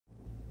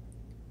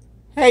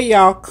Hey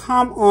y'all,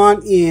 come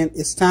on in.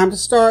 It's time to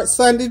start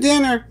Sunday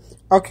dinner.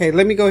 Okay,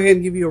 let me go ahead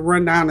and give you a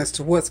rundown as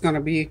to what's going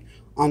to be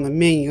on the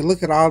menu.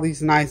 Look at all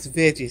these nice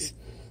veggies.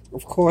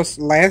 Of course,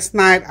 last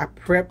night I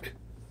prepped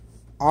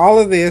all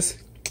of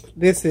this.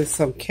 This is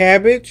some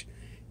cabbage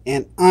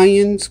and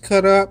onions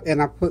cut up, and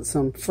I put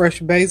some fresh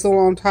basil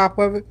on top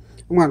of it.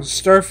 I'm going to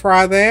stir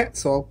fry that.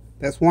 So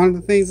that's one of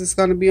the things that's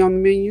going to be on the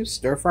menu,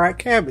 stir fried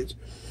cabbage.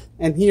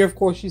 And here, of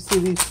course, you see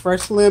these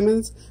fresh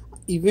lemons.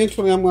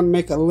 Eventually, I'm going to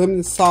make a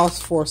lemon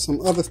sauce for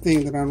some other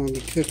thing that I'm going to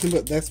be cooking,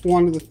 but that's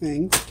one of the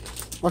things.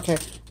 Okay,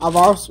 I've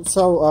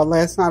also,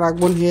 last night I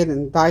went ahead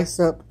and diced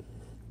up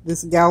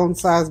this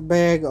gallon-sized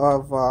bag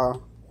of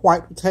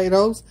white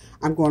potatoes.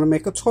 I'm going to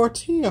make a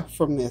tortilla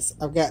from this.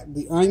 I've got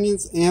the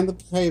onions and the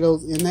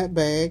potatoes in that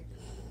bag.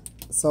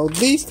 So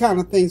these kind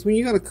of things, when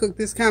you're going to cook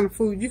this kind of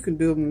food, you can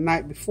do them the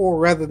night before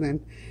rather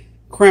than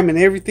cramming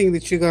everything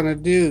that you're going to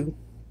do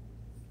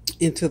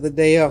into the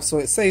day of. So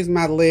it saves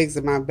my legs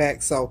and my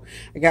back. So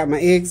I got my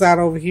eggs out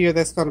over here.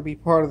 That's going to be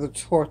part of the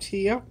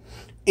tortilla.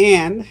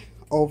 And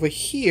over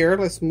here,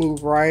 let's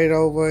move right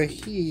over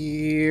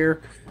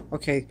here.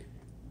 Okay,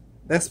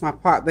 that's my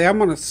pot there. I'm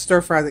going to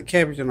stir fry the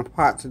cabbage in a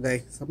pot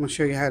today. So I'm going to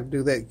show you how to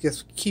do that.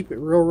 Just keep it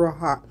real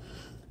hot.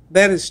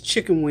 That is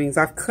chicken wings.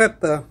 I've cut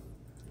the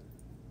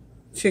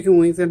chicken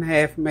wings in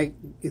half, make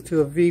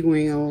into a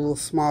V-wing and a little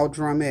small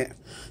drumette.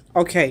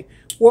 Okay,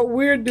 what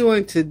we're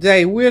doing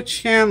today, we're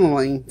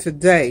channeling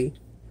today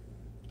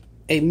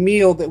a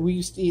meal that we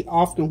used to eat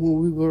often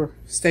when we were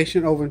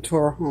stationed over in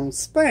Tortilla,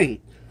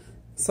 Spain.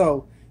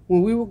 So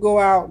when we would go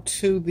out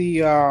to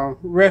the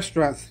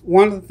restaurants,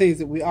 one of the things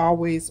that we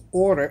always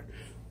ordered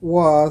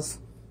was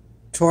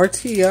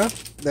tortilla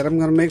that I'm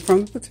going to make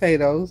from the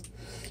potatoes,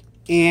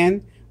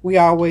 and we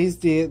always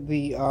did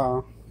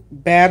the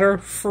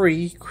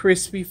batter-free,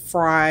 crispy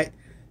fried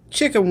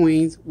chicken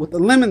wings with the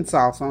lemon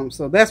sauce on them.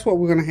 So that's what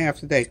we're going to have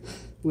today.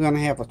 We're going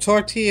to have a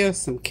tortilla,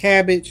 some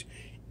cabbage,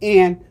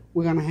 and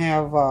we're going to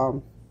have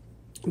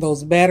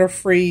those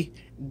batter-free,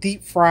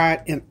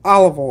 deep-fried in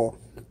olive oil.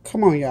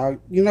 Come on, y'all.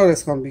 You know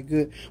that's going to be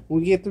good.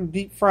 When we get through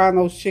deep frying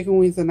those chicken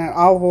wings in that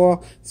olive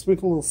oil,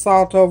 sprinkle a little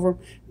salt over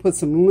them, put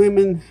some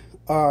lemon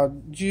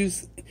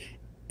juice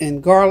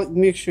and garlic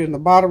mixture in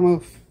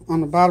the on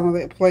the bottom of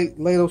that plate,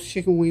 lay those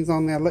chicken wings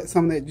on there, let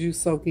some of that juice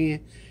soak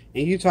in,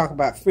 and you talk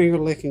about finger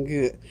licking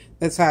good.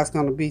 That's how it's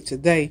going to be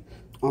today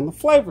on the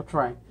flavor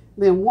train.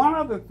 Then one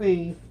other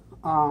thing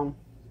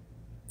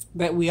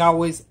that we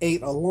always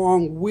ate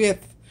along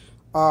with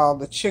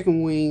the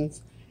chicken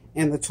wings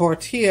and the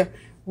tortilla,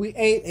 we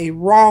ate a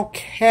raw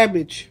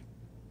cabbage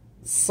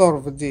sort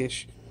of a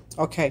dish.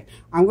 Okay,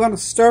 I'm going to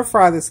stir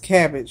fry this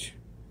cabbage,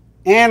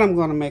 and I'm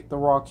going to make the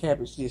raw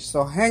cabbage dish.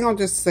 So hang on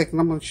just a second.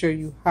 I'm going to show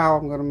you how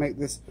I'm going to make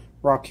this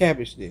raw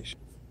cabbage dish.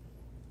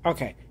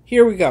 Okay,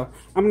 here we go.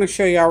 I'm going to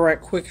show y'all right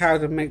quick how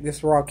to make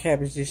this raw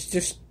cabbage dish.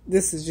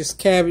 This is just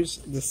cabbage,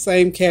 the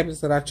same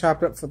cabbage that I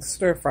chopped up for the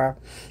stir fry.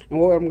 And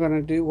what I'm going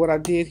to do, what I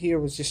did here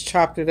was just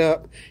chopped it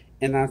up,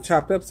 and I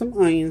chopped up some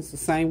onions the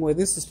same way.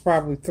 This is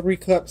probably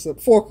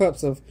 4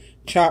 cups of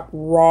chopped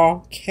raw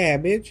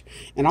cabbage.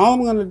 And all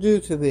I'm going to do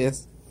to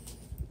this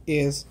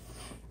is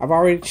I've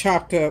already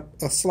chopped up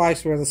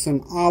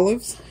some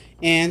olives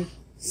and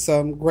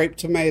some grape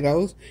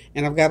tomatoes,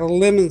 and I've got a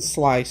lemon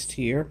sliced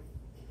here.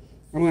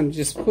 I'm going to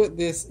just put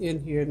this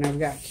in here, and I've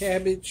got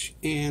cabbage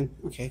and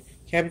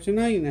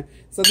onion.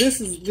 So this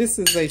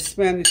is a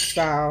Spanish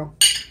style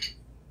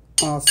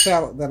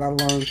salad that I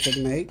learned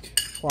to make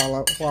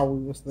while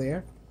we was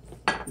there.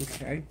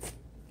 Okay,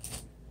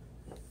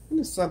 and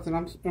it's something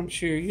I'm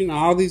sure you know.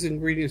 All these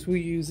ingredients, we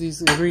use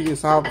these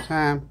ingredients all the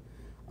time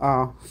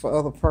for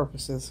other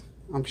purposes,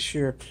 I'm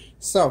sure.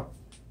 So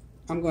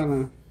I'm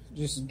gonna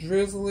just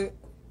drizzle it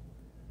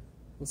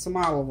with some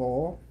olive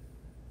oil.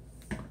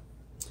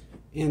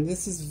 And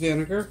this is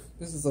vinegar.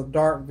 This is a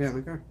dark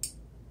vinegar.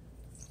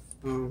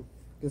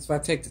 If I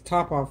take the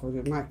top off of it,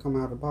 it might come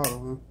out of the bottle,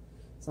 huh?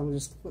 So I'm going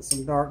to just put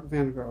some dark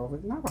vinegar over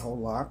it. Not a whole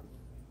lot.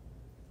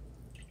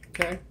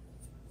 Okay.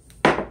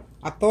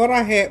 I thought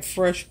I had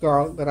fresh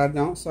garlic, but I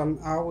don't. So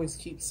I always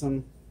keep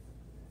some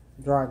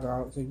dry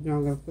garlic. So, you know,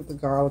 I'm going to put the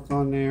garlic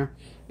on there.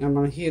 And I'm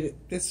going to hit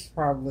it. This is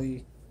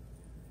probably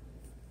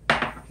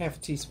half a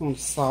teaspoon of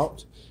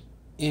salt.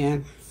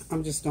 And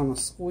I'm just going to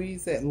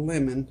squeeze that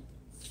lemon.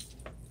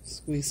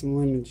 Squeeze some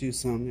lemon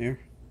juice on there.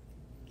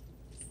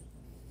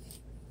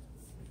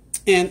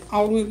 And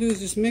all I'm going to do is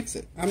just mix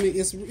it. I mean,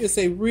 it's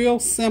a real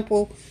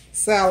simple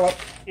salad,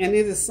 and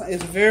it's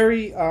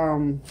very,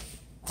 the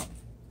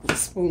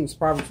spoon is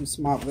probably too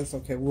small, but that's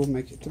okay. We'll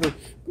make it through.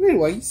 But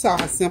anyway, you saw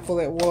how simple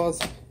that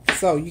was.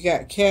 So you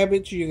got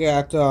cabbage, you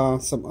got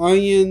some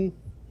onion,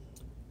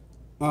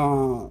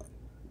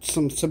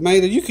 some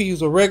tomato. You could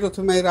use a regular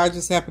tomato. I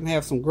just happen to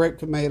have some grape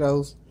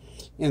tomatoes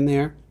in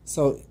there.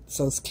 So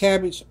it's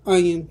cabbage,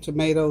 onion,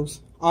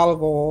 tomatoes,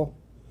 olive oil,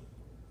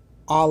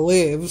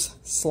 olives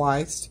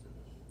sliced,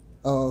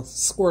 a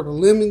squirt of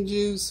lemon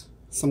juice,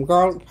 some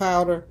garlic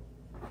powder,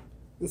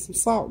 and some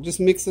salt. Just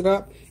mix it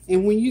up.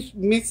 And when you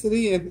mix it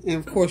in, and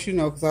of course, you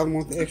know, because I don't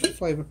want the extra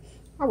flavor,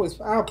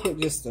 I'll put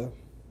just a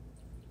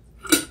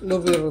a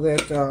little bit of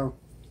that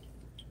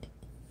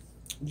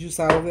juice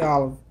out of the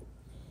olive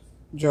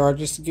jar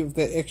just to give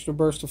that extra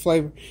burst of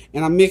flavor.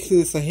 And I'm mixing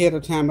this ahead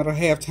of time. It'll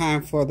have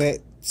time for that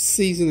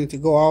seasoning to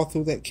go all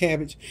through that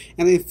cabbage.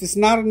 And if it's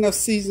not enough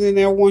seasoning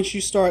there once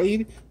you start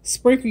eating,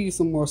 sprinkle you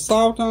some more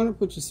salt on it,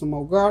 put you some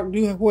more garlic,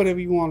 do whatever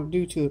you want to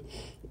do to it.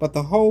 But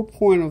the whole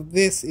point of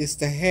this is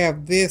to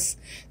have this.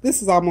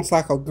 This is almost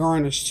like a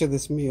garnish to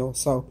this meal.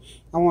 So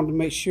I wanted to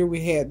make sure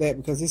we had that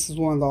because this is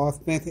one of the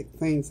authentic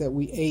things that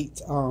we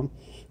ate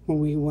when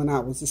we went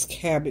out, was this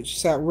cabbage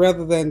salad.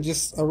 Rather than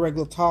just a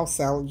regular tall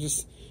salad,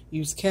 just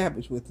use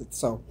cabbage with it.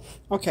 So,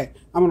 okay,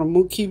 I'm going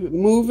to keep it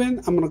moving.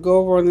 I'm going to go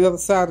over on the other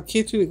side of the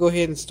kitchen and go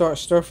ahead and start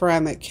stir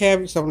frying that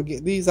cabbage. So I'm going to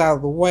get these out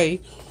of the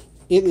way.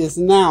 It is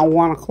now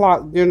 1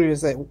 o'clock. Dinner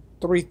is at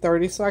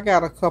 3:30, so I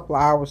got a couple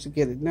of hours to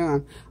get it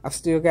done. I've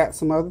still got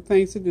some other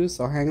things to do,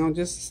 so hang on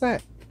just a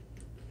sec.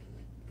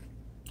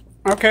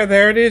 Okay,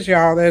 there it is,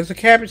 y'all. There's the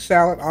cabbage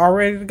salad all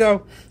ready to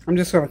go. I'm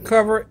just going to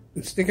cover it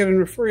and stick it in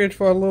the fridge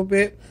for a little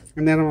bit,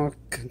 and then I'm going to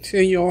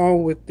continue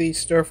on with the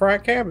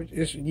stir-fried cabbage.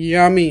 It's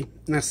yummy.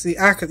 Now, see,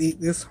 I could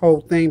eat this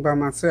whole thing by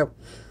myself,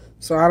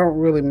 so I don't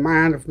really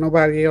mind if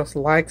nobody else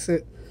likes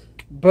it,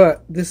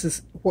 but this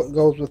is what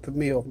goes with the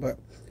meal, but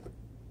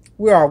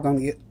we're all going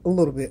to get a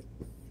little bit.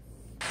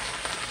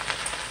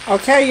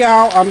 Okay,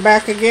 y'all, I'm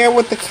back again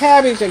with the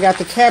cabbage. I got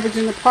the cabbage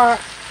in the pot.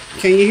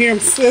 Can you hear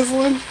them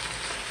sizzling?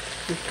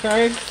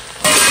 Okay,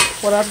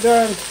 what I've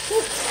done,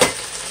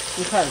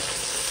 okay,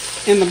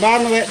 in the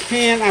bottom of that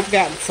pan, I've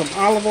got some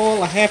olive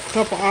oil, a half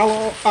cup of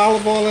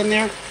olive oil in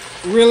there,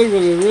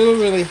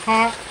 really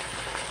hot.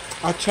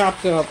 I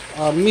chopped up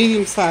a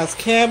medium-sized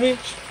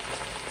cabbage,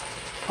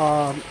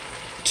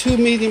 2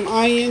 medium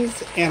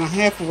onions, and a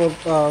half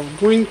of a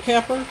green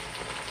pepper.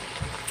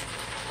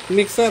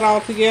 Mix that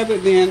all together.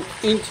 Then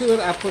into it,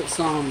 I put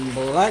some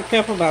black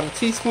pepper, about a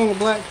teaspoon of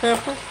black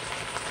pepper.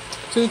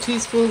 2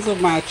 teaspoons of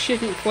my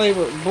chicken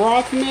flavored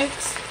broth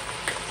mix.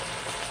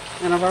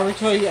 And I've already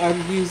told you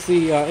I've used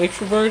the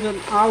extra virgin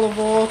olive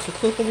oil to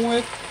cook them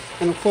with.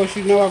 And of course,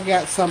 you know I've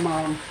got some,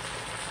 I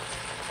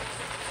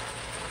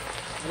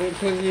didn't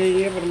put it in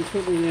yet, but I'm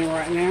putting it in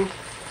right now.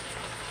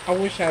 I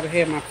wish I'd have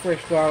had my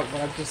fresh garlic,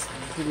 but I just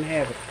didn't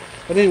have it.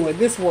 But anyway,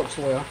 this works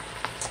well.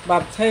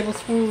 About a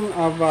tablespoon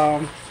of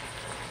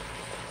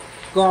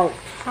garlic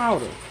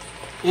powder.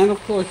 And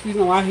of course, you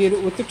know, I hit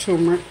it with the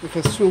turmeric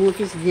because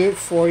turmeric is good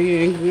for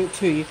you and good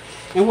to you.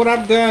 And what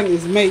I've done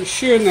is make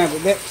sure now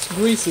that that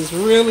grease is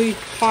really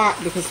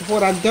hot, because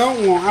what I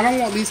don't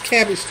want these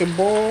cabbage to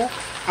boil.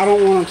 I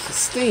don't want them to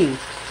steam.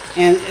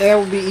 And that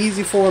would be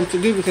easy for them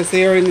to do because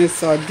they're in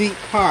this deep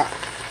pot.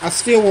 I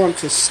still want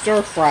to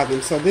stir fry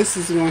them. So this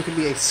is going to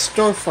be a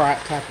stir fry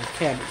type of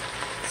cabbage.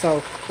 So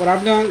what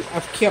I've done,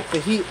 I've kept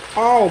the heat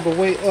all the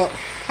way up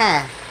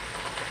high,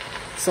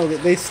 so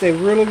that they stay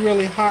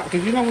really hot.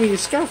 Because you know when you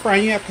stir fry,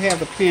 you have to have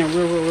the pan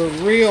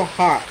real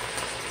hot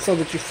so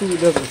that your food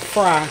doesn't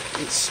fry.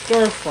 It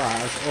stir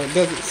fries or it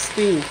doesn't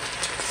steam.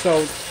 So,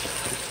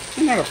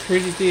 isn't that a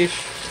pretty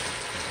dish?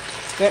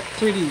 That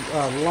pretty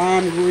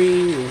lime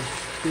green or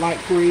light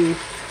green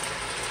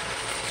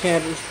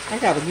cabbage. I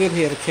got a good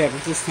head of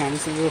cabbage this time.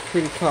 It's a real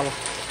pretty color.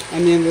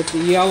 And then with the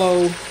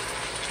yellow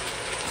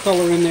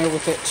color in there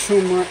with that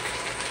turmeric.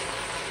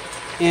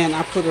 And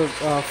I put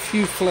a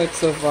few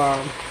flakes of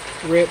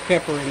red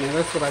pepper in there.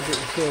 That's what I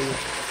didn't tell you.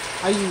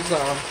 I use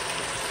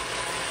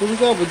here we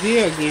go with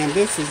deer again.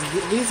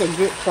 These are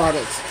good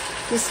products.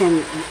 This is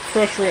some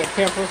crushed red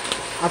pepper.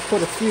 I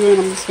put a few in.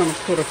 I'm just going to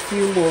put a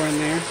few more in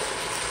there.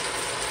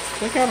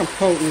 They're kind of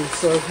potent,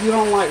 so if you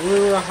don't like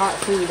real hot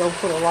food, don't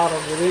put a lot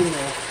of it in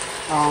there.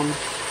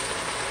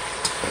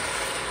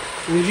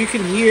 As you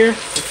can hear,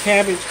 the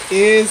cabbage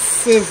is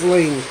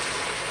sizzling,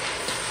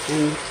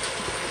 and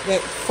that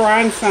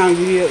frying sound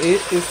you hear,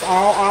 it's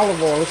all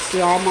olive oil.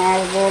 See, all my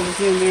olive oil is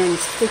in there and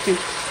it's cooking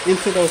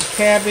into those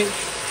cabbage.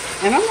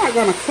 And I'm not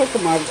going to cook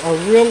them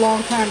a real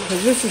long time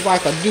because this is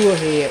like a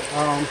do-ahead.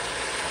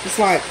 It's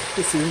like,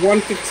 it's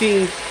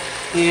 1:15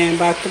 and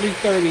by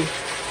 3:30,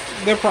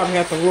 they'll probably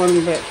have to run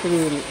them back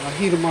through and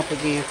heat them up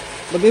again.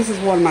 But this is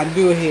one of my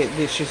do-ahead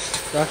dishes.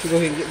 So I have to go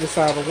ahead and get this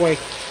out of the way.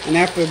 And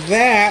after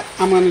that,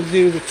 I'm going to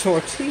do the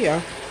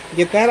tortilla,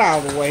 get that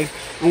out of the way.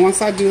 And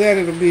once I do that,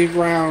 it'll be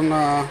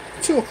around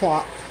 2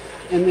 o'clock.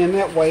 And then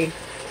that way,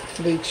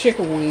 the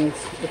chicken wings,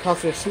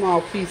 because they're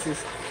small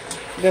pieces,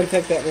 it doesn't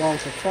take that long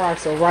to fry.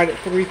 So right at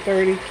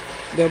 3:30,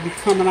 they'll be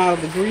coming out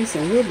of the grease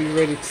and we'll be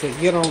ready to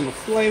get on the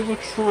flavor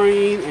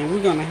train. And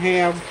we're going to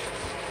have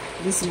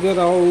this good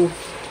old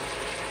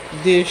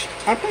dish.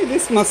 I think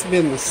this must have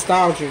been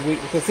nostalgia week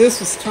because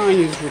this was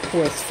Tanya's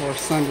request for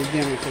Sunday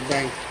dinner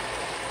today.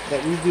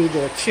 That we do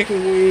the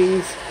chicken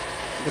wings,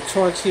 the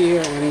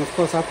tortilla, and of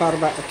course I thought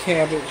about the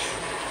cabbage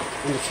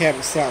and the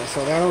cabbage salad.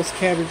 So those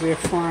cabbage, they're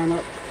frying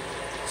up,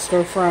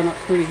 stir frying up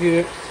pretty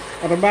good.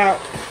 At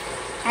about,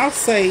 I'll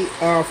say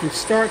from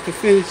start to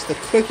finish, the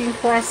cooking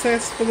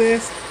process for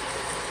this,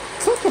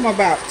 cook them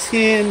about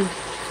 10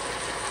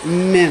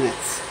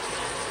 minutes.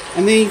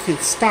 And then you can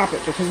stop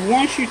it because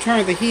once you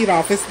turn the heat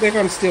off, they're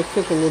going to still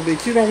cook a little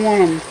bit. You don't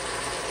want them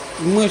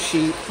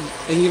mushy,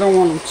 and you don't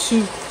want them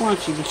too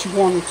crunchy, but you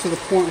want them to the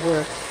point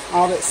where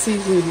all that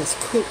seasoning has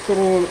cooked through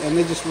them and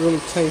they just really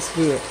taste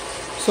good.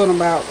 So in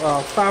about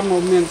 5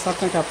 more minutes, I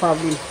think I've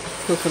probably been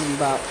cooking them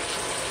about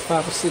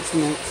 5 or 6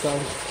 minutes. So,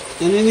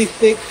 and any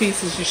thick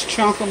pieces, just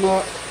chunk them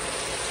up.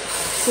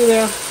 See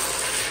there?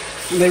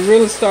 And they're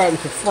really starting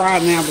to fry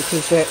now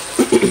because that,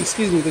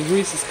 excuse me, the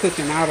grease is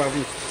cooking out of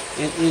them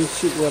and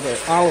into, well, the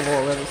olive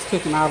oil that is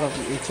cooking out of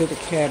them into the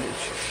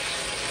cabbage.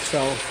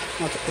 So,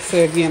 like I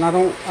say again, I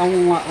don't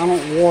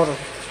water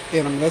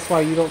in them. That's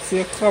why you don't see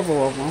a cover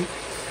of them.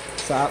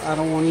 So I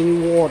don't want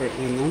any water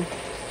in them.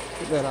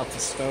 Get that off the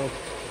stove.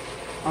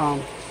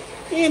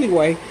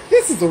 Anyway,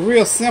 this is a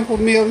real simple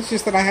meal. It's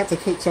just that I have to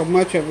cook so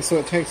much of it, so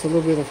it takes a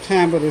little bit of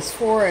time. But as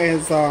far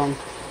as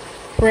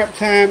prep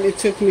time, it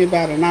took me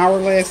about an hour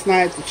last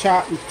night to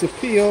chop, to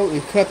peel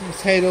and cut the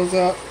potatoes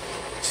up,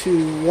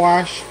 to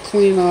wash,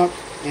 clean up,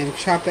 and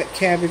chop that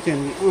cabbage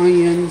and the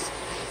onions,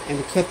 and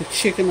to cut the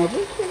chicken up.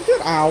 It's a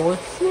good hour.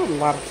 It's not a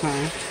lot of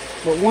time.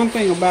 But one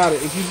thing about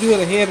it, if you do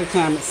it ahead of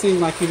time, it seems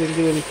like you didn't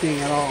do anything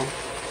at all.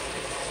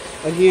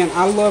 Again,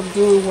 I love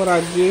doing what I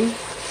do,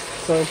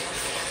 so it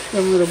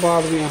doesn't really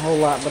bother me a whole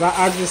lot. But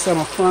I just am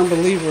a firm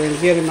believer in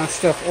getting my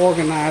stuff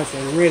organized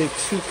and ready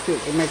to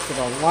cook. It makes it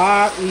a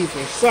lot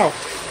easier. So,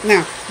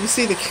 now, you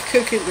see the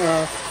cooking,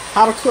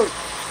 how to cook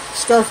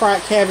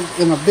stir-fried cabbage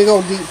in a big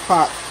old deep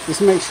pot.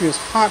 Just make sure it's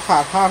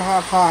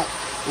hot,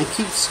 and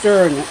keep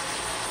stirring it.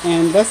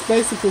 And that's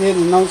basically it.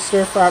 And don't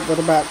stir fry but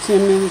about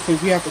 10 minutes.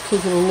 If you have to cook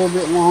it a little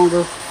bit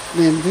longer,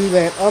 then do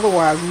that.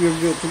 Otherwise, you're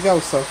good to go.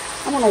 So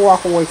I'm going to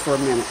walk away for a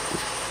minute.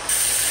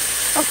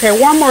 Okay,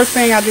 one more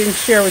thing I didn't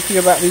share with you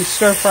about these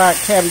stir-fried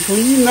cabbage.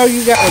 When you know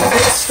you got a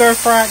good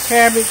stir-fried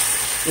cabbage,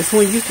 it's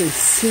when you can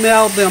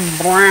smell them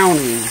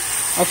browning.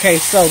 Okay,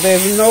 so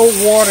there's no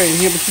water in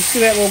here, but you see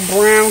that little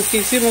brown? Can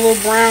you see the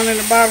little brown in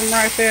the bottom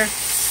right there?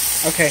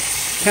 Okay,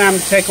 time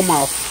to take them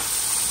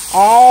off.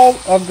 All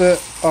of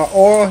the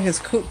oil has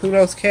cooked through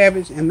those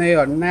cabbage, and they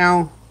are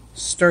now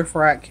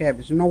stir-fried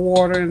cabbage. No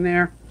water in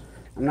there.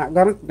 I'm not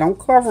gonna, don't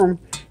cover them,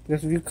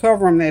 because if you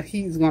cover them, that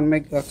heat is gonna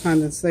make a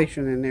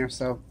condensation in there.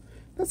 So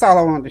that's all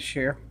I wanted to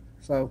share.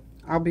 So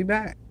I'll be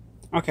back.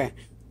 Okay,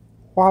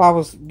 while I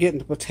was getting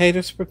the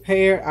potatoes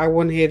prepared, I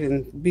went ahead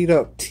and beat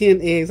up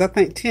 10 eggs. I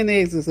think 10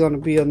 eggs is gonna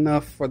be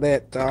enough for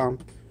that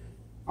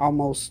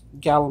almost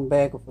gallon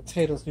bag of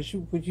potatoes,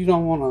 because you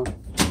don't want to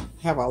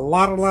have a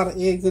lot of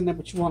eggs in there,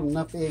 but you want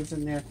enough eggs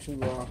in there to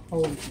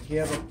hold them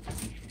together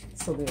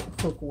so they'll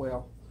cook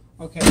well.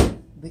 Okay,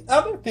 the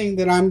other thing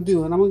that I'm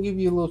doing, I'm going to give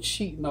you a little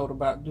cheat note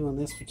about doing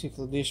this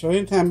particular dish. Or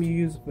anytime you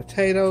use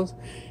potatoes,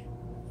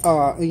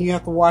 and you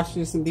have to watch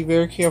this and be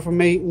very careful,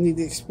 you need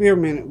to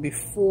experiment it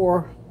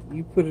before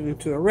you put it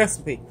into a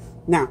recipe.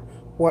 Now,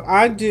 what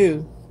I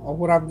do, or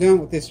what I've done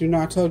with this, you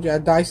know, I told you I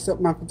diced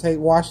up my potatoes,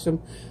 washed them,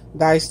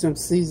 diced them,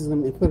 seasoned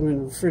them, and put them in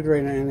the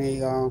refrigerator in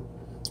a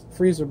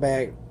freezer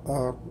bag.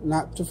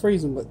 Not to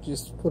freeze them, but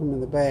just put them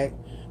in the bag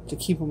to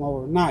keep them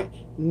overnight.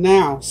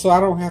 Now, so I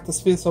don't have to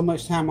spend so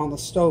much time on the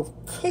stove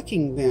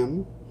cooking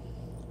them,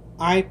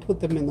 I put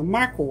them in the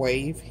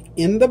microwave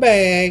in the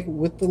bag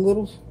with the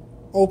little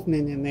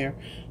opening in there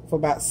for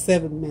about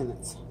 7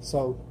 minutes.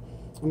 So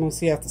I'm going to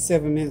see after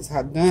 7 minutes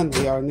how done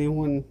they are, and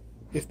then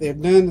if they're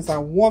done as I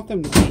want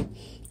them to be,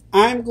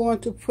 I'm going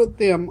to put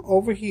them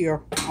over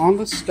here on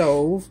the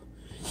stove.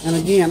 And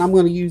again, I'm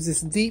going to use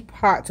this deep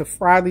pot to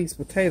fry these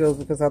potatoes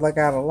because I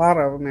got a lot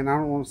of them and I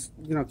don't want to,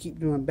 you know, keep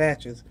doing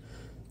batches.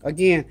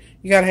 Again,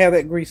 you got to have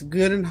that grease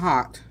good and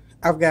hot.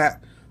 I've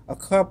got a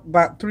cup,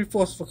 about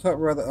 3/4 of a cup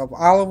rather, of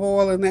olive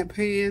oil in that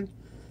pan.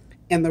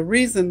 And the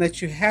reason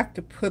that you have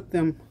to put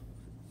them,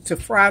 to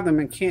fry them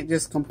and can't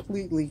just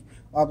completely,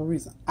 or the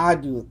reason I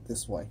do it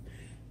this way,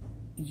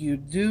 you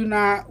do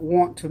not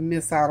want to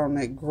miss out on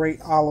that great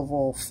olive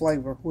oil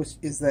flavor, which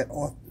is that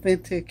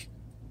authentic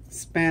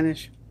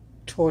Spanish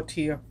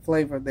tortilla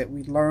flavor that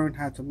we learned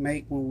how to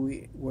make when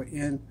we were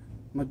in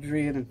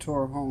Madrid and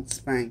Torrejon,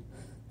 Spain.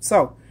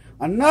 So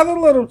another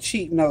little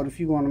cheat note, if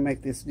you want to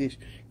make this dish,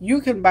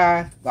 you can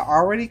buy the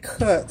already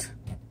cut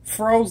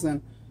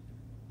frozen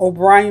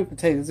O'Brien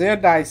potatoes. They're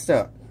diced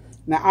up.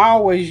 Now I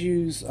always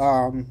use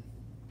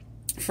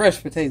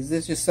fresh potatoes.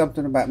 There's just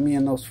something about me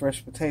and those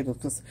fresh potatoes,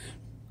 because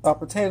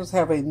potatoes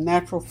have a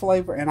natural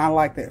flavor and I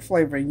like that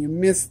flavor, and you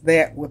miss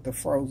that with the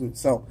frozen.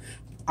 So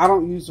I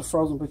don't use the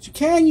frozen, but you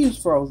can use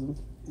frozen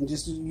and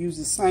just use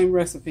the same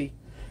recipe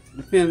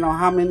depending on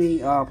how many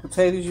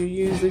potatoes you're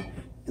using.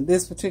 In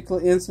this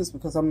particular instance,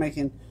 because I'm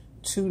making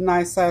 2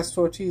 nice sized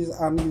tortillas,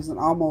 I'm using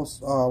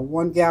almost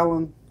 1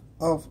 gallon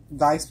of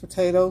diced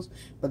potatoes.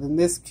 But in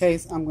this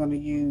case, I'm going to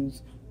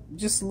use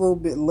just a little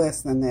bit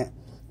less than that.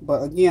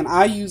 But again,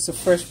 I use the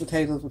fresh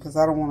potatoes because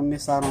I don't want to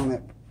miss out on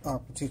that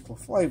particular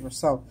flavor.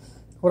 So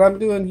what I'm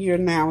doing here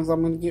now is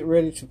I'm going to get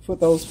ready to put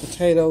those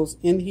potatoes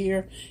in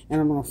here,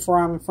 and I'm going to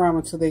fry them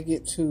until they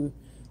get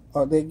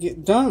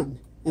done.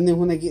 And then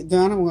when they get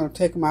done, I'm going to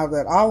take them out of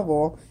that olive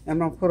oil, and I'm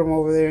going to put them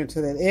over there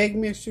into that egg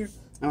mixture.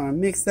 I'm going to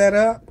mix that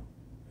up,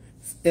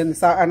 and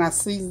I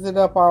seasoned it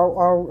up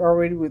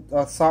already with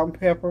salt and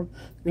pepper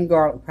and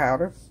garlic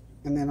powder.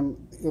 and then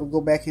it'll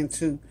go back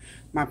into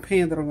my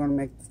pan that I'm going to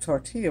make the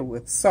tortilla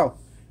with. So,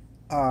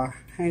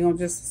 hang on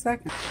just a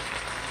second.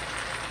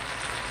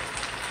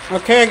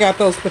 Okay, I got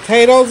those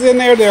potatoes in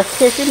there. They're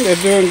cooking. They're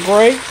doing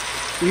great.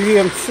 You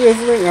hear them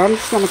sizzling. I'm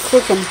just going to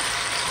cook them.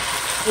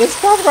 It's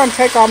probably going to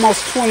take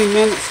almost 20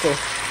 minutes to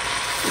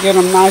get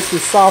them nice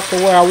and soft the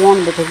way I want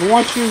them, because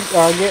once you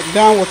get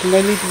done with them,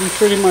 they need to be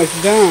pretty much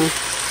done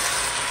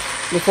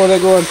before they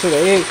go into the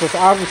eggs. Because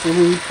obviously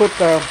when you put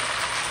the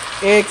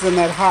eggs in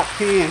that hot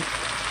pan,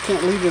 you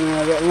can't leave it in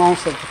there that long,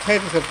 so the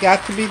potatoes have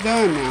got to be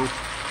done now.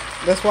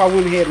 That's why I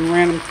went ahead and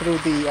ran them through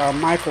the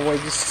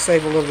microwave, just to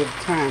save a little bit of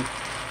time.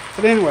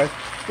 But anyway,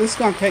 this is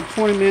going to take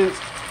 20 minutes,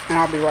 and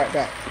I'll be right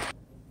back.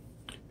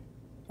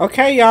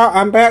 Okay, y'all,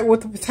 I'm back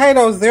with the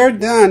potatoes. They're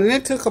done, and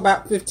it took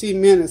about 15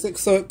 minutes.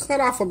 So it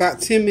cut off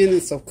about 10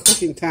 minutes of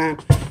cooking time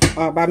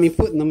by me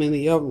putting them in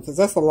the oven, because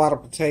that's a lot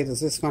of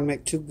potatoes. It's going to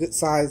make 2 good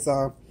size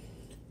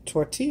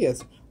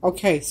tortillas.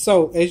 Okay,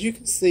 so as you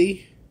can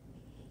see,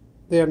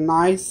 they're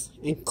nice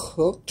and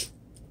cooked.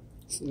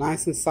 It's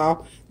nice and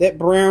soft. That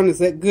brown is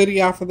that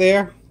goodie off of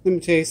there. Let me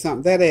tell you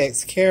something. That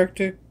adds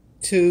character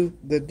to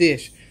the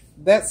dish.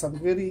 That's some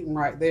good eating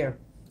right there.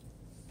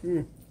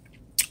 There's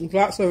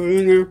lots of it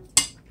in there.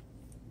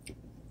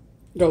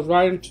 Goes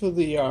right into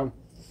the, I'm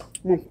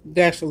going to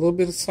dash a little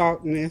bit of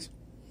salt in this.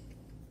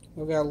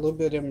 I've got a little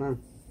bit in my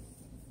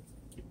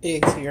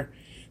eggs here.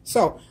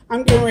 So,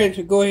 I'm getting ready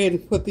to go ahead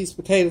and put these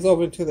potatoes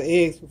over into the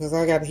eggs, because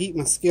I got to heat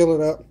my skillet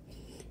up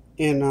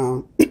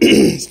and,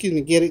 excuse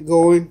me, get it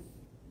going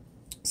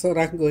so that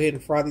I can go ahead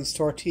and fry these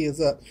tortillas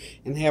up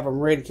and have them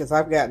ready, because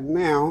I've got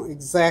now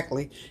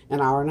exactly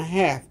an hour and a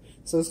half.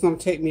 So, it's going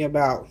to take me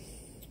about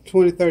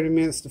 20-30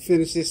 minutes to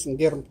finish this and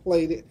get them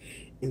plated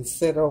and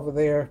set over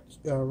there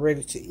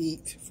ready to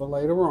eat for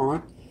later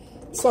on.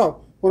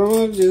 So, what I'm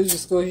going to do is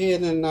just go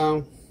ahead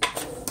and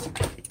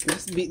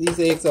just beat these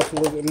eggs up a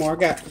little bit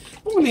more. I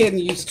went ahead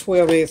and used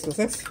 12 eggs, because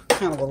that's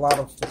kind of a lot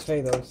of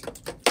potatoes.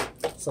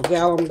 So,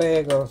 gallon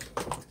bag of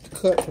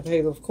cut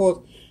potatoes. Of course,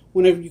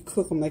 whenever you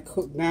cook them, they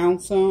cook down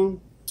some.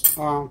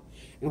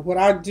 And what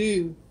I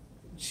do,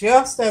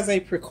 just as a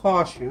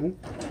precaution,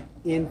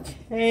 in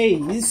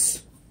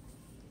case,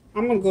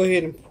 I'm going to go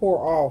ahead and pour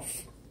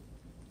off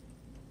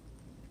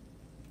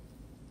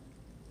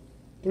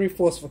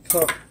 3/4 of a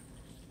cup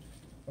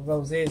of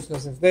those eggs,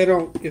 because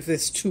if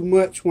it's too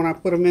much when I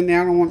put them in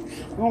there, I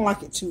don't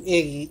like it too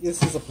eggy.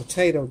 This is a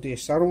potato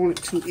dish, so I don't want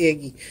it too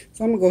eggy.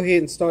 So I'm gonna go ahead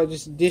and start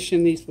just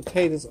dishing these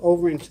potatoes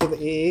over into the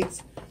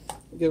eggs,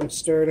 get them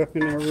stirred up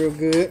in there real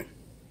good.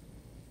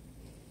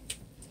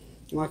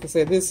 Like I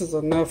said, this is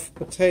enough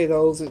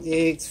potatoes and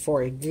eggs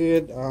for a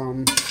good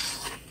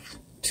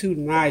 2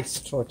 nice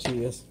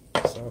tortillas.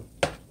 So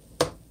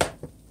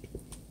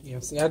yeah,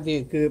 see, I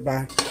did good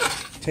by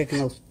taking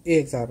those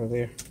eggs out of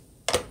there.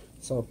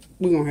 So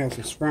we're going to have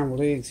some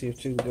scrambled eggs here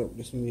too to go with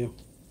this meal.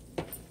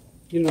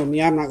 You know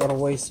me, I'm not going to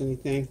waste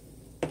anything.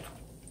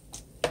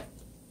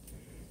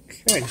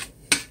 Okay.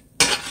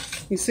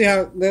 You see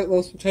how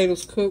those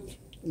potatoes cooked?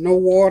 No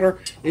water,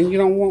 and you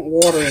don't want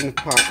water in the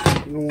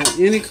pot. You don't want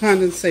any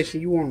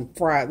condensation. You want them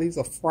fried. These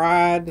are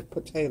fried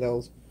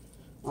potatoes.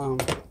 I'm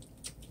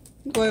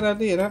glad I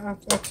did. I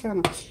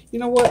kind of, you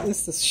know what?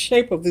 It's the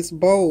shape of this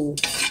bowl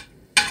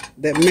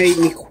that made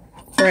me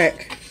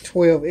crack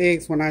 12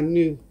 eggs when I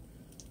knew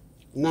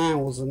 9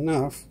 was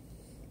enough.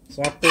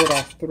 So I poured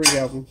off 3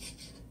 of them.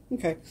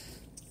 Okay,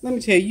 let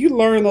me tell you, you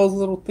learn those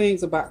little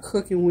things about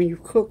cooking when you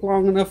cook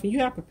long enough, and you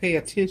have to pay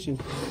attention.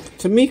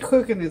 To me,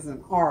 cooking is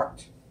an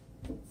art.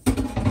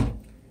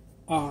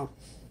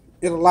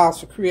 It allows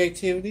for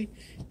creativity.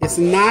 It's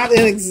not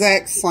an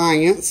exact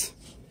science.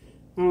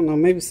 I don't know,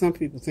 maybe some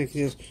people think it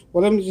is.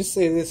 Well, let me just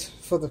say this.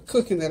 For the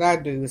cooking that I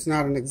do, it's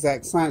not an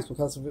exact science,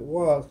 because if it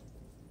was,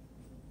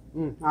 I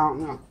don't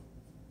know.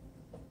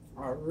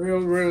 I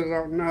really, really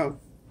don't know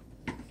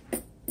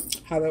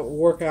how that would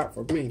work out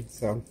for me.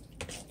 So,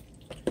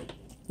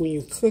 when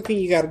you're cooking,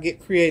 you got to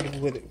get creative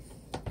with it.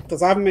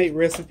 Because I've made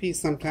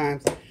recipes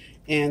sometimes,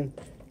 and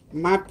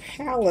my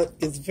palate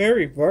is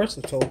very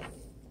versatile.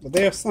 But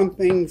there are some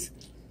things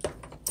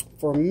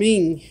for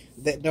me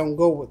that don't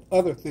go with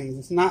other things.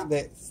 It's not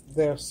that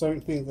there are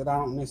certain things that I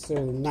don't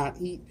necessarily not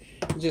eat.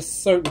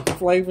 Just certain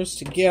flavors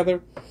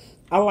together.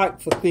 I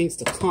like for things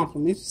to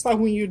complement. It's just like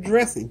when you're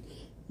dressing.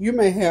 You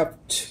may have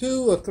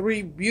 2 or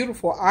 3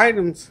 beautiful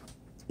items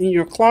in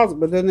your closet,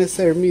 but doesn't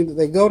necessarily mean that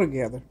they go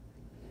together.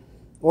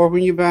 Or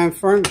when you're buying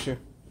furniture,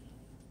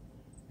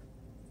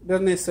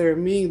 doesn't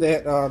necessarily mean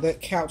that that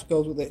couch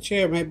goes with that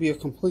chair. It may be a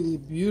completely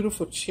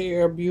beautiful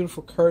chair,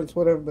 beautiful curtains,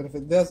 whatever, but if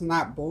it does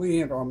not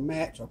blend or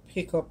match or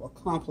pick up or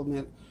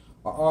complement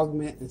or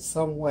augment in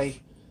some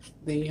way,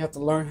 then you have to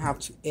learn how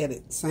to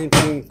edit. Same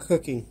thing in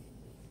cooking.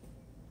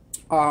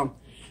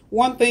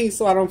 One thing,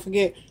 so I don't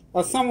forget,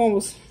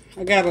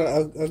 I got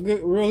a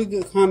good, really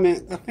good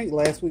comment, I think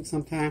last week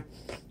sometime.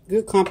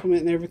 Good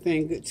compliment and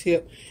everything, good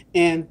tip.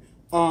 And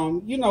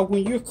you know,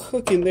 when you're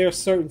cooking, there are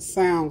certain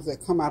sounds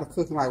that come out of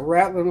cooking, like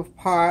rattling of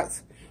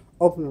pots,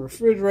 open the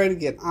refrigerator,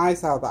 getting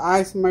ice out of the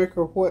ice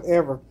maker,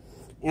 whatever.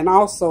 and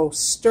also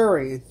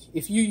stirring.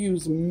 If you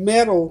use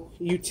metal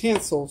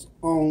utensils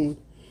on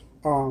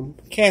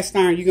cast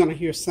iron, you're going to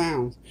hear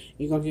sounds.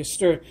 You're going to hear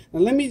stirring. Now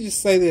let me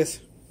just say this,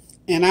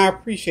 and I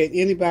appreciate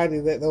anybody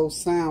that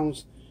those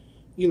sounds,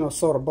 you know,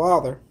 sort of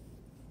bother.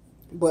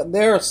 But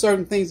there are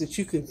certain things that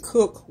you can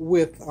cook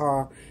with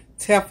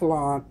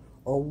Teflon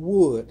or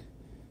wood.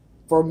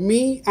 For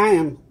me, I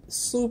am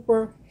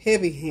super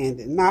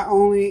heavy-handed. Not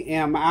only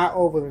am I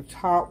over the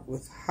top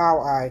with how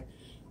I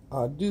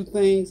do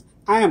things,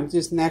 I am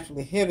just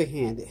naturally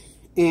heavy-handed.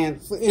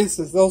 And for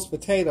instance, those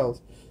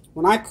potatoes,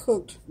 when I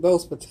cooked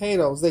those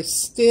potatoes, they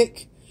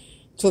stick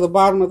to the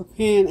bottom of the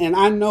pan, and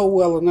I know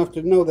well enough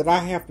to know that I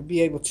have to be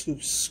able to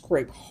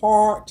scrape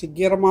hard to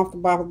get them off the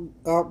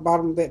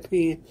bottom of that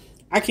pan.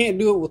 I can't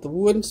do it with a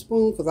wooden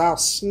spoon because I'll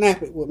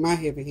snap it with my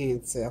heavy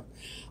hand self.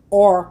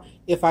 Or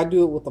if I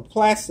do it with a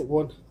plastic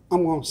one,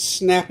 I'm going to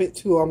snap it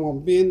too. I'm going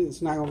to bend it.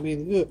 It's not going to be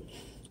any good.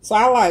 So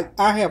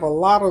I have a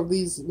lot of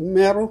these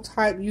metal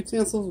type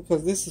utensils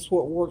because this is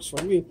what works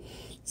for me.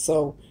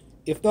 So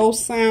if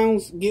those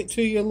sounds get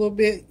to you a little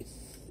bit,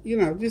 you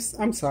know, just,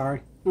 I'm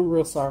sorry. I'm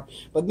real sorry.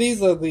 But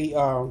these are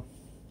the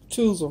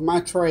tools of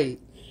my trade.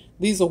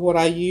 These are what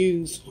I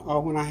use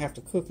when I have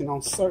to cook and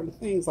on certain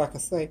things, like I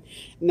say.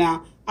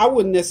 Now, I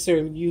wouldn't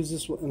necessarily use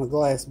this in a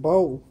glass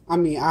bowl. I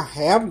mean, I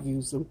have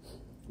used them,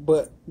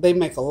 but they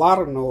make a lot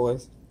of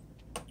noise.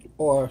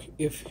 Or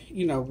if,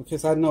 you know,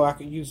 because I know I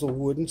could use a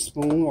wooden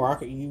spoon or I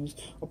could use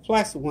a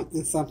plastic one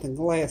in something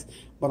glass.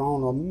 But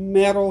on a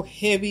metal,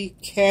 heavy,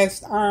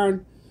 cast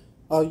iron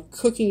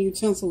cooking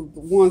utensil,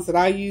 the ones that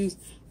I use,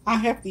 I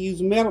have to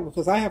use metal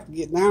because I have to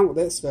get down with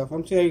that stuff.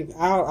 I'm telling you,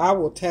 I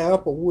will tie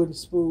up a wooden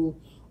spoon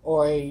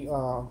or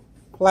a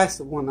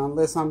plastic one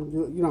unless I'm,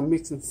 you know,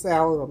 mixing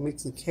salad or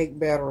mixing cake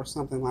batter or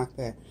something like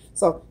that.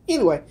 So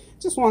anyway,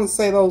 just want to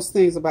say those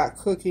things about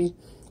cooking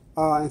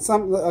and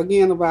something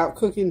again about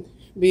cooking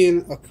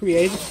being a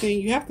creative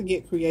thing. You have to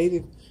get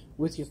creative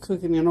with your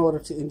cooking in order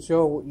to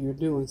enjoy what you're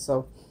doing.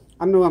 So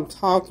I know I'm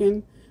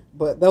talking,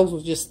 but those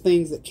were just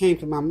things that came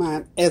to my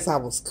mind as I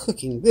was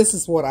cooking. This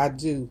is what I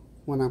do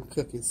when I'm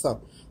cooking.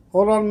 So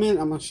hold on a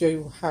minute. I'm going to show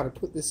you how to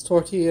put this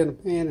tortilla in the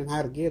pan and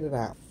how to get it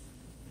out.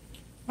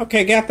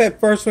 Okay, got that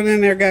first one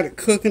in there, got it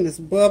cooking, it's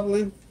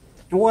bubbling.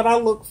 And what I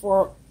look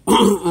for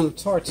on the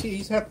tortilla, you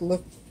just have to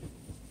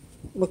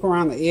look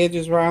around the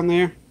edges around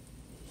there.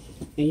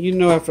 And you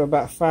know after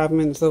about 5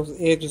 minutes, those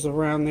edges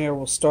around there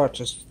will start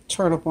to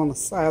turn up on the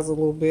sides a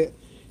little bit.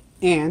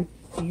 And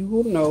you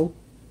will know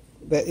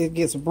that it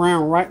gets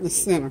brown right in the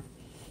center.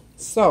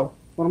 So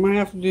what I'm going to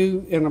have to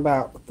do in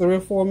about 3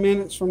 or 4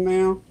 minutes from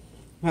now,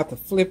 I have to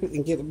flip it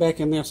and get it back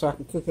in there so I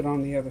can cook it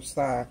on the other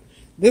side.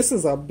 This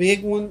is a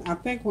big one. I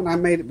think when I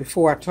made it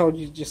before, I told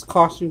you, just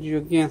cautioned you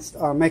against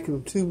making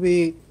them too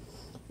big.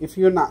 If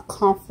you're not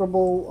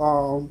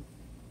comfortable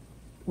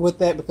with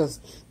that, because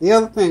the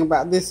other thing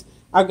about this,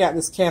 I've got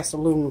this cast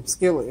aluminum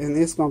skillet, and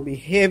it's going to be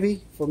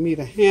heavy for me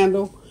to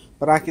handle,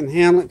 but I can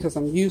handle it because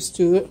I'm used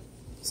to it.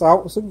 So I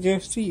would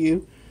suggest to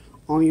you,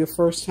 on your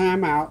first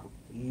time out,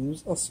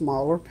 use a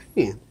smaller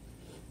pan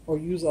or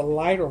use a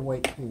lighter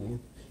weight pan.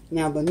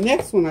 Now the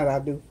next one that I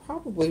do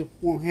probably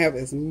won't have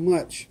as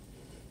much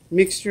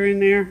mixture in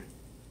there,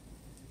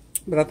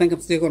 but I think I'm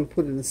still going to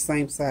put it in the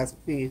same size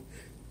pan.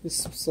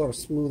 Just sort of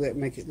smooth that,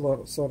 make it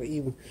sort of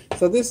even.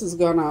 So this is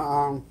going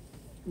to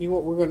be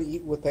what we're going to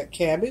eat with that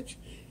cabbage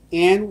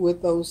and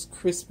with those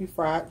crispy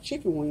fried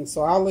chicken wings.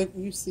 So I'll let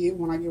you see it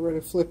when I get ready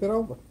to flip it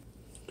over.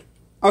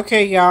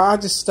 Okay, y'all, I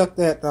just stuck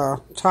that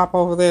top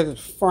over there to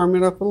firm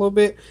it up a little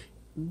bit.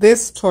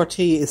 This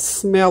tortilla is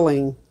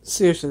smelling,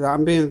 seriously,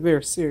 I'm being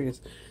very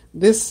serious.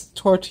 This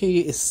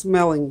tortilla is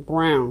smelling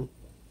brown.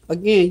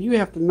 Again, you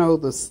have to know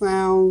the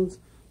sounds,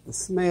 the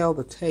smell,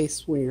 the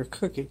taste when you're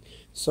cooking.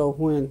 So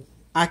when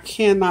I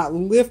cannot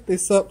lift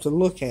this up to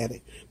look at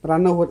it, but I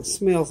know what it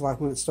smells like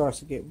when it starts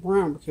to get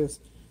brown because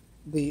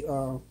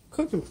the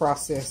cooking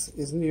process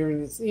is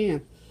nearing its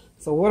end.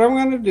 So what I'm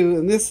going to do,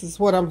 and this is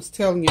what I'm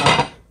telling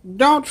y'all,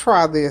 don't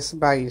try this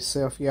by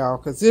yourself, y'all,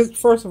 because this,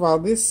 first of all,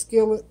 this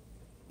skillet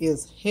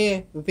is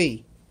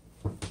heavy.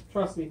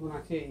 Trust me when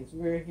I tell you, it's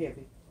very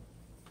heavy.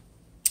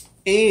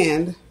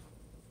 And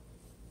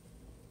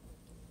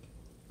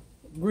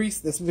grease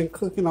that's been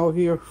cooking over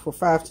here for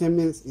 5-10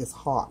 minutes is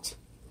hot.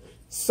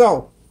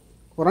 So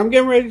what I'm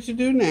getting ready to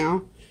do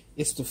now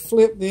is to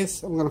flip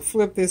this. I'm going to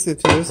flip this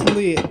into this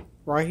lid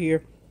right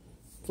here,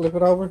 flip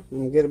it over,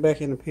 and get it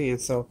back in the pan.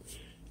 So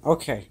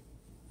okay,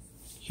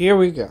 here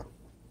we go.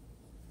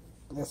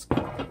 Let's go.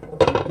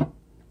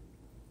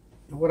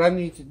 And what I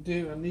need to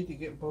do, I need to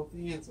get both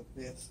ends of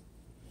this.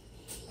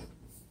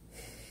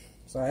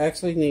 So I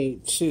actually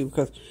need two,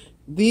 because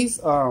these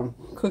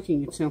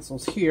cooking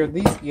utensils here,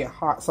 these get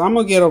hot. So I'm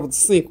going to get over the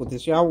sink with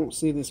this. Y'all won't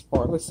see this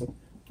part. Let's see.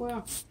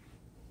 Well,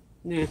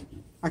 nah,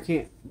 I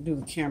can't do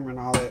the camera and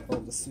all that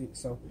over the sink.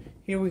 So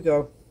here we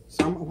go.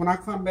 So when I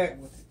come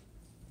back with it.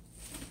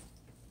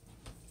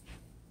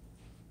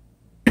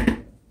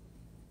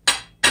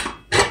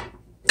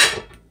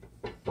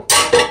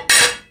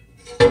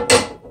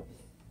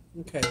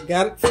 Okay,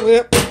 got it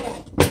flipped.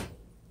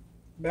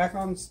 back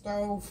on the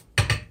stove.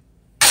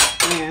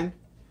 And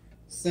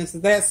since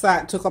that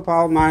side took up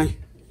all my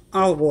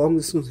olive oil, I'm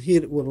just going to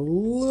hit it with a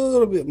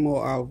little bit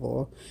more olive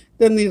oil.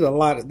 Doesn't need a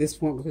lot at this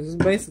point because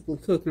it's basically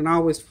cooked, and I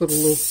always put a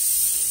little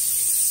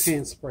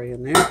pan spray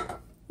in there.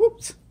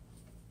 Whoops.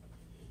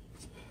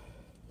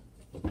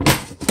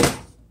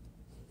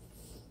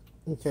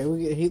 Okay,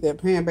 we can heat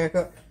that pan back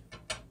up.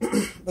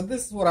 But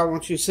this is what I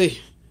want you to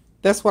see.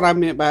 That's what I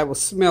meant by it was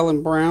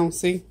smelling brown,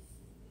 see?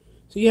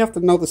 So you have to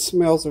know the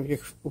smells of your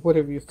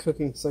whatever you're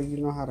cooking so you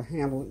know how to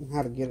handle it and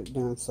how to get it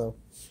done. So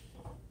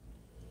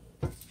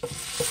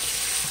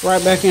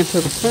right back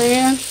into the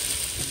pan.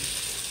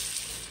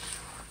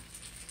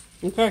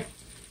 Okay,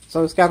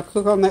 so it's got to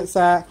cook on that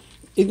side.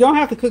 You don't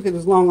have to cook it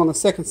as long on the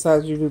second side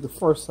as you do the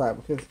first side,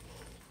 because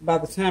by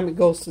the time it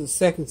goes to the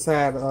second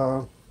side,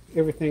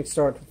 everything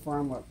starts to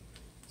firm up.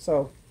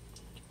 So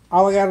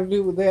all I got to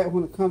do with that,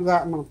 when it comes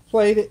out, I'm going to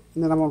plate it,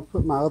 and then I'm going to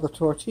put my other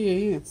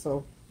tortilla in.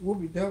 So we'll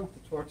be done with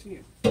the tortilla.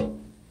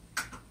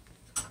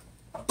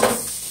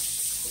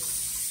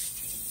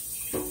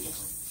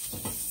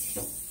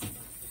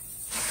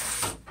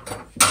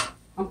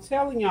 I'm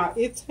telling y'all,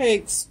 it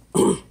takes,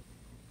 you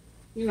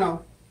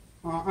know,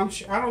 I'm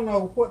sure, I don't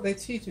know what they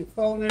teach in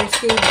culinary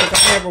school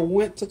because I never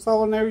went to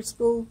culinary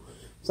school.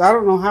 So I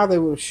don't know how they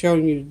would have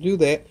shown you to do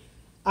that.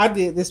 I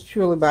did this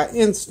purely by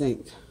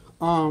instinct.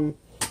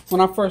 When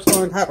I first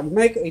learned how to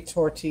make a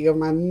tortilla,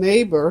 my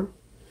neighbor,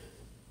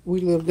 we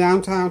lived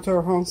downtown to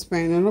our home,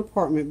 Spain, in an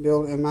apartment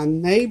building, and my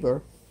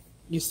neighbor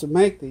used to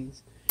make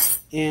these.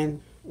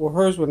 And, well,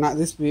 hers were not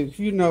this big. If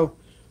you know,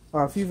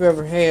 if you've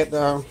ever had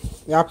the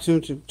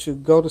opportunity to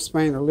go to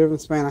Spain or live in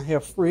Spain, I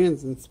have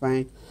friends in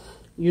Spain,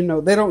 you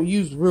know, they don't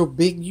use real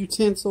big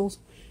utensils.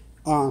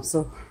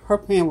 So her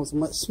pan was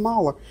much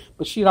smaller,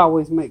 but she'd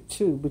always make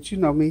two. But you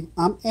know me,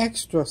 I'm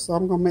extra, so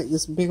I'm going to make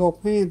this big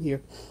old pan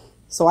here.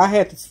 So I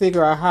had to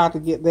figure out how to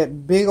get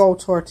that big old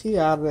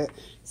tortilla out of that.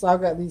 So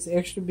I've got these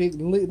extra big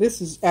lid.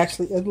 This is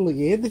actually a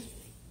lid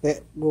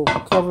that will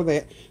cover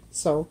that.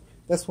 So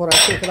that's what I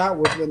took it out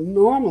with. But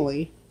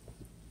normally,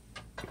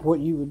 what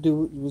you would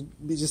do would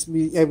just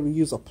be able to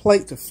use a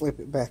plate to flip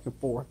it back and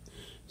forth.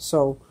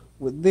 So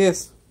with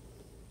this,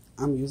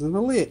 I'm using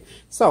a lid.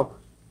 So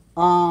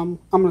I'm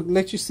going to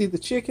let you see the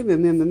chicken,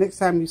 and then the next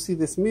time you see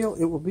this meal,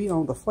 it will be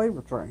on the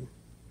flavor train.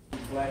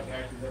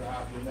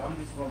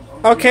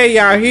 Okay,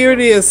 y'all, here it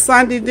is,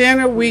 Sunday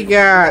dinner. We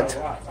got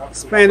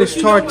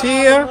Spanish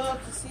tortilla,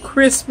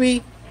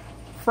 crispy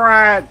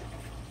fried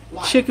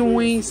chicken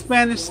wings,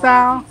 Spanish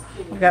style.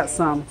 We got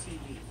some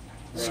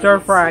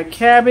stir-fried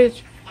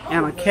cabbage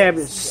and a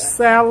cabbage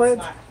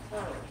salad,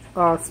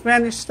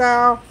 Spanish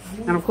style.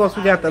 And of course,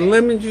 we got the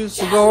lemon juice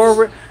to go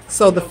over it.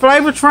 So the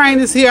flavor train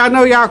is here. I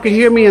know y'all can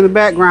hear me in the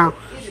background.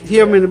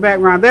 Hear them in the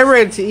background. They're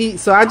ready to eat,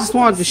 so I just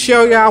wanted to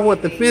show y'all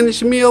what the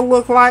finished meal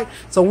look like.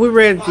 So we're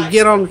ready to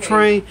get on the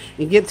train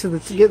and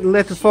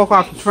let the folk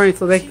off the train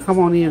so they can come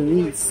on in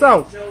and eat.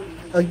 So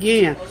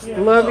again,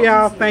 love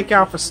y'all. Thank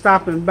y'all for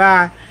stopping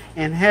by,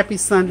 and happy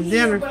Sunday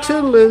dinner.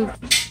 Toodaloo.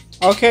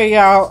 Okay,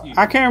 y'all,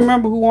 I can't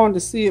remember who wanted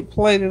to see it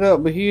plated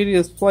up, but here it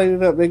is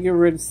plated up. They get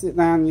ready to sit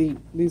down and eat.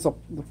 These are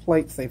the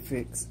plates they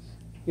fixed.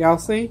 Y'all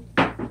see?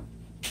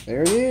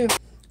 There it is.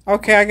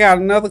 Okay, I got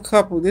another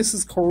couple. This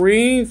is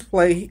Kareem's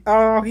plate.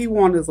 All he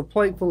wanted is a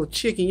plate full of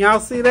chicken. Y'all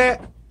see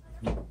that?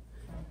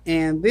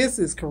 And this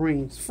is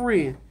Kareem's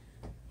friend.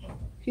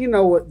 He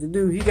know what to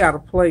do. He got a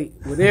plate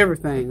with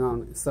everything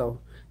on it. So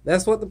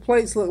that's what the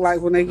plates look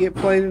like when they get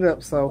plated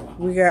up. So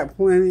we got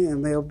plenty,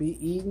 and they'll be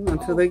eating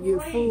until they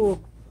get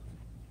full.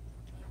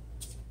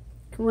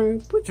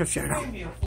 Kareem, put your shirt on.